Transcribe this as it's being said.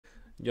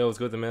Yo, what's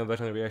good, man?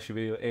 Back on the reaction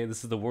video. Hey,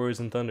 this is the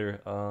Warriors and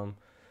Thunder.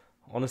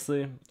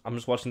 Honestly, I'm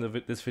just watching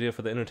this video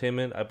for the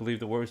entertainment. I believe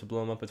the Warriors will blow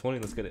them up at 20.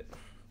 Let's get it.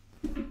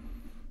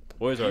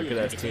 Warriors are a good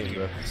ass team,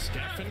 bro.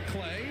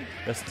 Klay,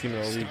 best team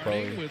in the league,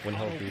 probably when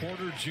healthy.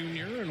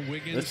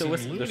 They're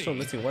still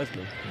missing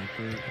Wiseman.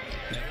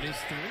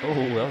 Oh,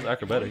 that was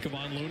acrobatic.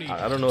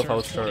 I don't know if I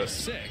would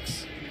start.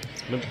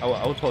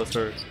 I would probably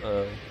start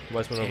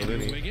Wiseman over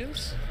Looney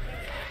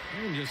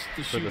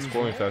for the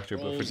scoring factor,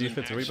 but for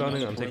defense and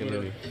rebounding, I'm taking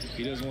Looney.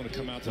 He doesn't want to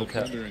come out to the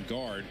perimeter and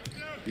guard.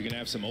 You're gonna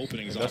have some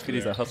openings. That's because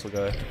he's a hustle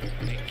guy.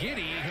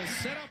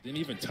 Didn't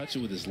even touch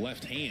it with his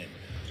left hand.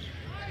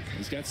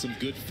 He's got some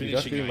good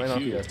finishing. He might not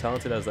be as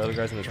talented as the other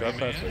guys in the draft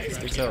class, but he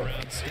sticks out.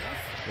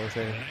 You know what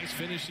I'm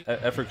saying?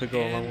 Effort could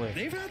go a long way.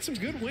 They've had some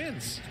good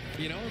wins.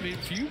 You know, I mean,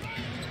 if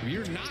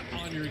you're not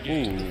on your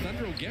game, the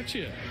Thunder will get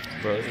you.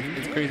 Bro,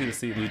 it's crazy to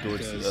see Lou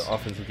Dort's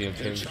offensive game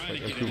change,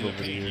 like improve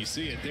over the years. You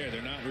see it there.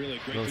 They're not really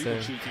great. You know what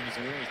I'm saying?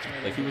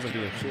 Like he wasn't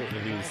doing shit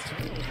when he was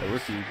a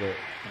rookie, but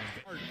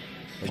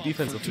like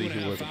defensively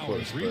he was, of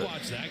course, but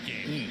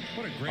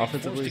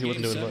offensively he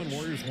wasn't doing much.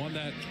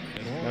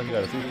 Now he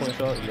got a 3-point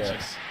shot,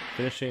 yeah.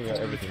 Finishing,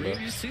 everything, bro.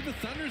 You see the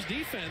Thunder's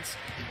defense.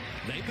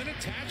 They've been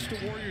attached to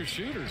Warrior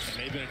shooters.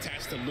 They've been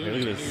attached to Lou. Hey,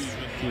 look at this.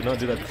 He would not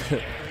do that.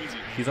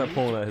 He's not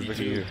pulling that his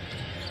rookie year.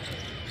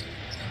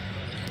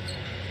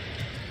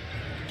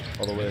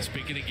 All the way.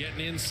 Speaking of getting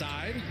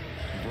inside,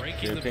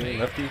 breaking the paint.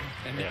 Lefty?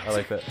 Yeah, I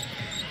like that.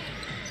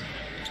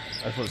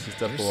 I just want to see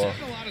Steph go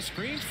off. A lot of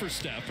screens for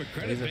Steph, but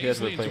credit he has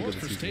been playing good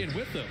for this staying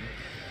with them.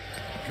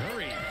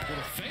 Curry with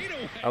a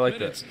fadeaway. I like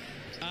that.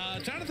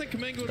 Jonathan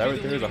Kuminga that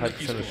right there is a high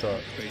percentage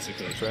shot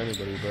for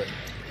anybody, but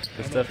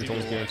for Steph, it's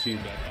almost guaranteed.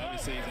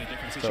 Obviously, in a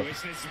different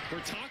situation, we're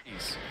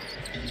talkies.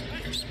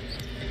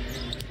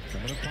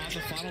 Coming upon the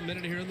final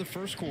minute here in the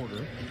first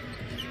quarter.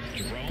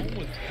 Jerome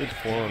with good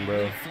form,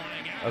 bro.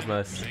 That's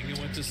nice.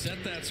 Went to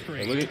set that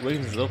screen. Hey,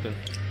 Wiggins is open.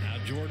 Now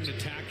Jordan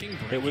attacking.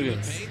 Hey,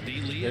 Wiggins. There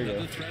you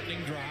go.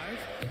 Threatening drive.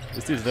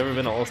 This dude's never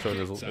been an all-star in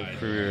his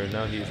career, and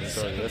now he's a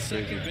star. That's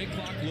crazy. Big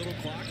clock, little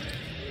clock.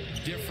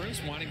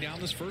 Difference winding down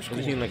this first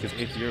quarter. He's in like his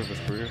 8th year of his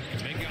career.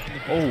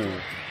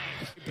 Oh,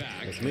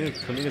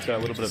 Kuminga's got a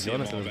little bit of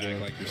Giannis in his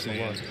game.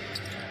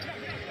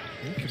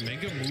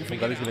 I'm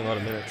glad he's getting a lot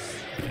of minutes.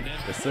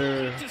 Yes,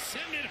 sir.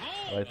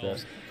 I like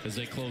that. As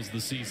they close the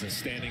season,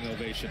 standing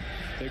ovation.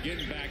 They're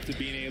getting back to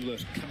being able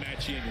to come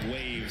at you in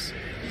waves.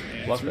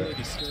 Block that.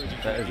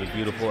 That is a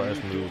beautiful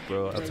ass move,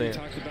 bro. I'm saying,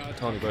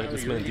 Tony, bro,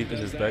 this man deep in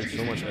his bag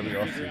so much every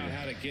offseason.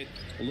 How to get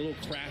a little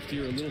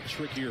craftier, a little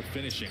trickier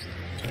finishing.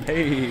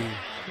 Hey.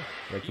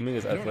 Yeah,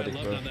 Kuminga's athletic,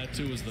 bro. On that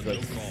too is the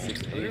no call.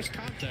 There's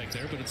contact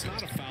there, but it's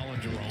not a foul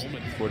on Jerome.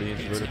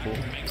 40-inch vertical.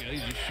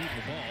 He's just shooting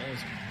the ball.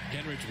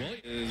 Kenrich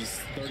Williams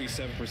is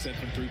 37%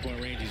 from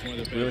three-point range. He's one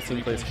of the better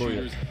three-point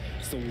shooters.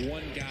 It's the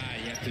one guy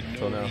you have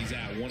to know he's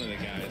at. One of the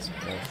guys.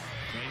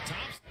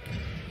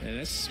 And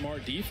that's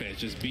smart defense,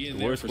 just being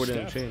there for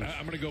Steph. I'm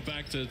going to go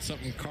back to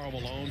something Karl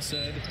Malone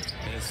said.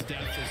 As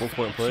Steph is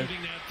 4-point play.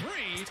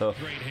 It's tough.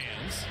 Great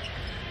hands.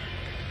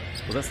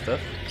 Was that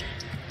Steph?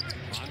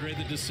 Andre,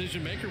 the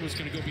decision maker, was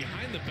going to go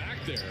behind the back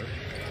there.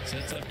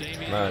 Sets up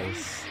Damian.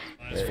 Nice.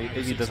 Yeah,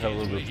 Iggy does have a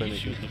little bit of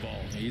playmaking.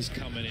 He's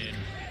coming in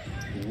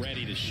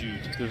ready to shoot.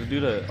 There's a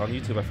dude on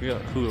YouTube, I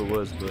forget who it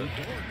was, but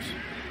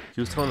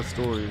he was telling a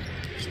story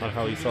on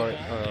how he saw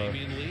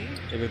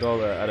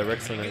Iguodala at a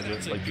rec center,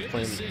 like he's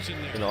playing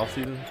in the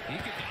offseason.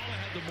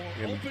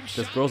 And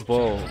this girl's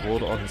ball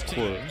rolled on his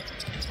court,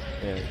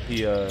 and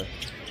he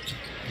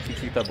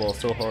kicked that ball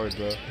so hard,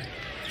 bro.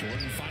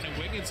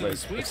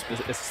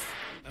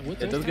 Like,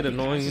 it does get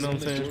annoying, you know what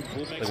I'm saying?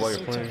 Like while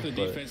you're playing,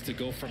 but at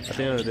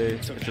the end of the day,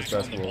 it's just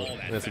basketball,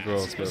 and it's a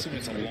girl, so.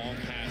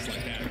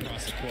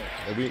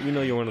 Like, we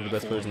know you're one of the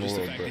best players in the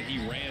world, but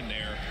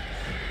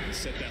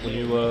when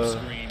you, like,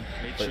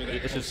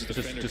 it's just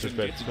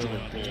disrespect.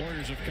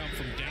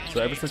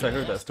 So ever since I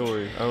heard that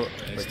story,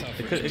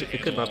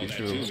 it could not be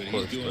true, of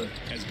course, but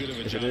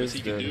if it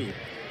is, then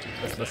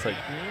that's like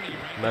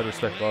mad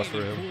respect lost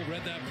for him.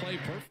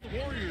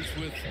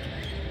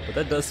 But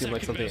that does seem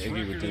like something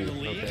Iggy would do.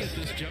 Okay.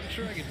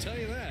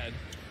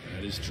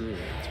 That is true. You know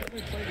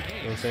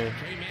what I'm saying?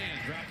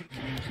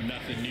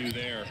 Nothing new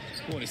there.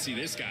 I want to see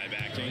this guy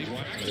back, James.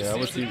 Yeah, I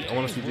want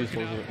to see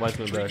James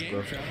Wiseman back,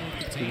 bro.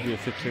 He could be a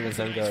 15 and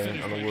 10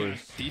 guy on the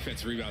Warriors.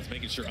 Defense rebounds,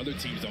 making sure other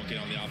teams don't get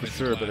on the offensive glass. For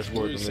sure, better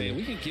score than me.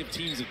 We can give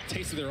teams a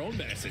taste of their own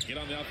medicine. Get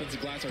on the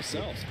offensive glass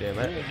ourselves. Damn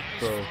that,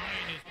 bro.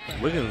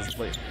 Wiggins,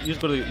 like you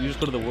just go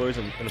to the Warriors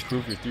and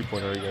improve your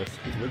 3-pointer, I guess.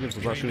 Wiggins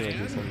was not shooting like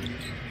this in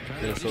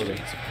Minnesota.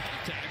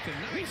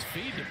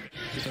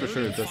 Just for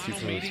sure, best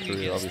season of his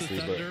career, obviously,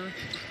 but.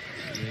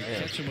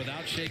 Yeah.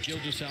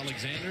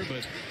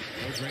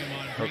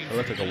 I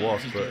looked like a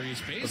walk, but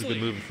it was a good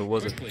move if it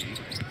wasn't. You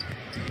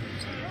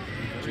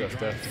got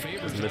Steph.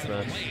 It was a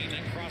mismatch.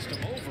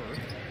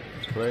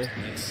 Klay.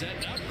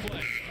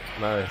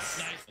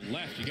 Nice.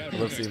 I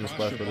love seeing the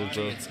splash brothers,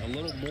 bro.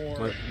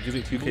 Like, gives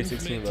me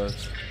 2K16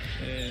 vibes.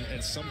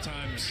 And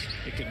sometimes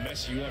it can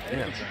mess you up.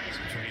 Damn.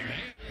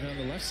 And on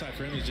the left side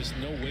for him, there's just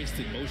no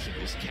wasted motion.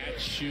 Just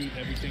catch, shoot,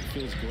 everything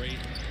feels great.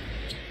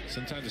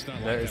 Sometimes it's not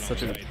like that. That is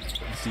such a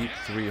deep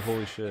three.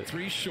 Holy shit.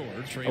 Three short.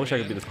 I wish I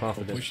could be this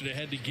confident. Push it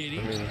ahead to Giddy.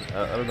 I mean,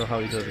 I don't know how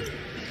he does it.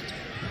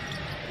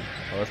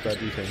 Oh, that's bad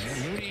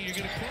defense. Looney, you're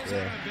gonna close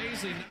out on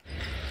Baisley.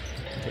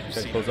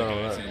 Can't close out on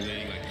that.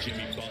 Like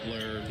Jimmy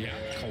Butler, yeah,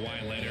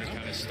 Kawhi Leonard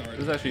kind of started.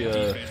 This is actually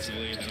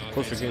a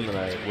closer game than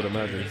I would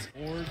imagine.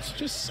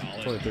 Just solid.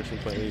 It's only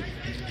 13.8.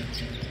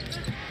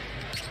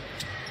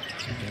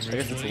 I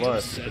guess it's a lot.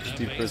 If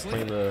Steve Kerr's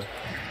playing the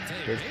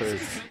bench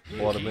players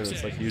a lot of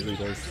minutes like he usually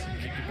does.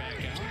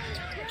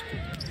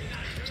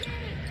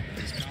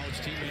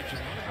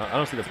 I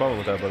don't see the problem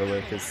with that, by the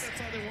way, because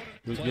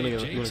we're going to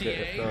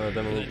get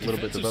them a little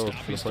bit developed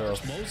for the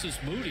playoffs.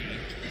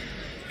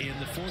 In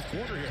the fourth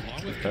quarter here,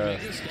 along with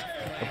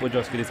I put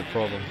Josh Giddey's a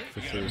problem for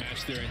sure.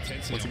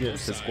 Once he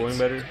gets his scoring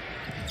better,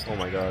 oh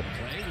my god,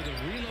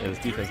 and his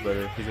defense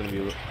better, he's gonna be.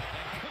 Oh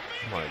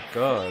my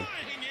god,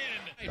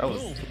 that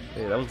was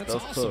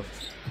tough.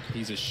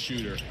 He's a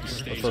shooter. That's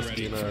supposed to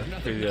be in a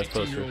crazy ass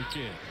poster. You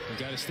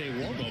gotta stay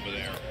warm over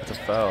there. That's a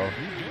foul.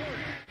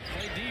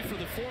 Play D for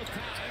the fourth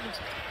time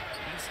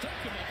and stuck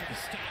him up with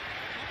a stop.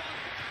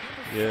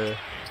 Yeah.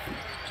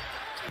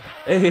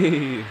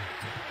 Hey.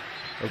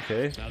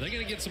 Okay. Now they're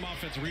going to get some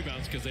offensive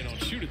rebounds because they don't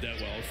shoot it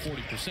that well at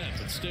 40%,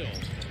 but still.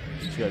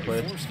 She got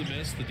played. Forced to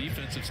miss. The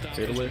defensive stop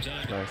fade away.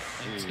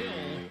 Nice.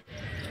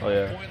 Oh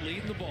yeah.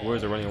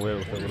 Warriors are running away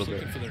with it a little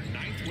bit. For their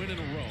 9th win in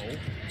a row,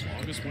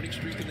 longest winning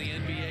streak in the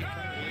NBA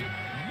currently.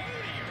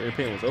 Gary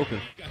Payton was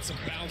open. Got some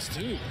bounce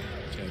too.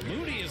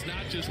 Moody is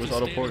not just to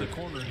stand in the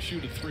corner and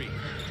shoot a three.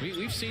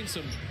 We've seen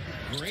some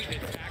great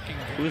attacking.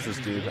 Who is this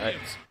dude?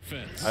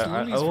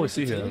 I always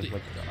see him.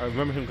 Like, I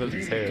remember him because of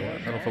his hair.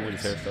 I don't fuck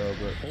with his hairstyle,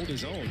 but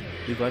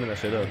he's lining that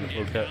shit up.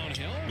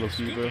 Low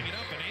key, bro.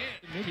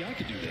 Maybe I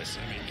could do this.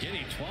 I mean,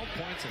 Giddy, 12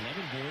 points,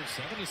 11 boards,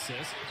 7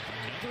 assists.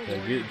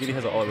 Yeah, Giddy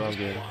has an all-around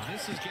game.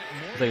 It's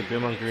like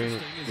Draymond Green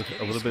with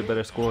a little bit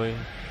better scoring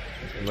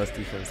and less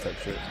defense type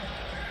shit.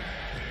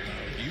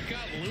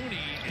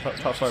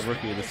 Top 5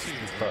 rookie of this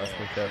class,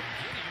 like that.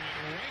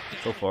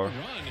 So far.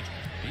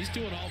 He's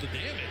doing all the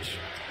damage.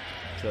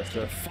 That's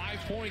a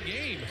 5-point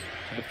game.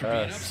 After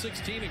being up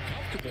 16 and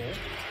comfortable.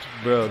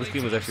 Bro, this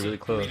game was actually really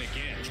close.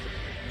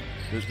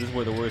 This is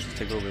where the Warriors just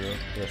take over, though.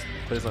 Yes,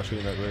 Klay's not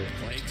shooting that great.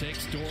 Klay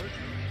takes Dort.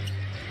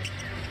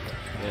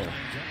 Yeah.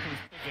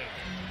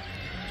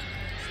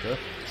 Steph.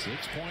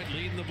 6-point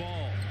lead in the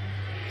ball.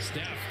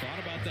 Steph thought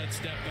about that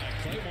step back.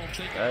 Klay won't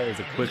take it. That is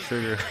a quick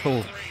trigger.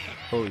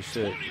 Holy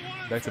shit.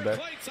 Back to back.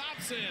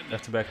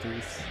 Back to back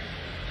threes.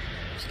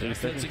 30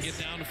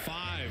 seconds.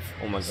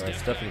 Oh my god,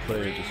 Steph and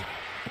Klay are just.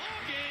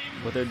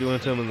 What they're doing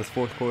to him in this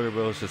fourth quarter,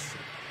 bro, is just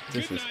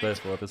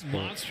disrespectful at this point.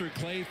 Monster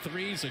Klay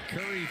threes, a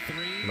Curry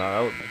three.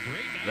 Nah,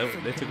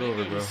 they took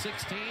over, bro.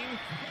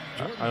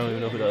 I don't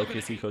even know who the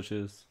OKC coach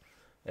is.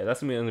 Hey,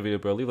 that's gonna be the end of the video,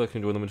 bro. Leave a like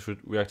and join them and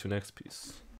react to next piece.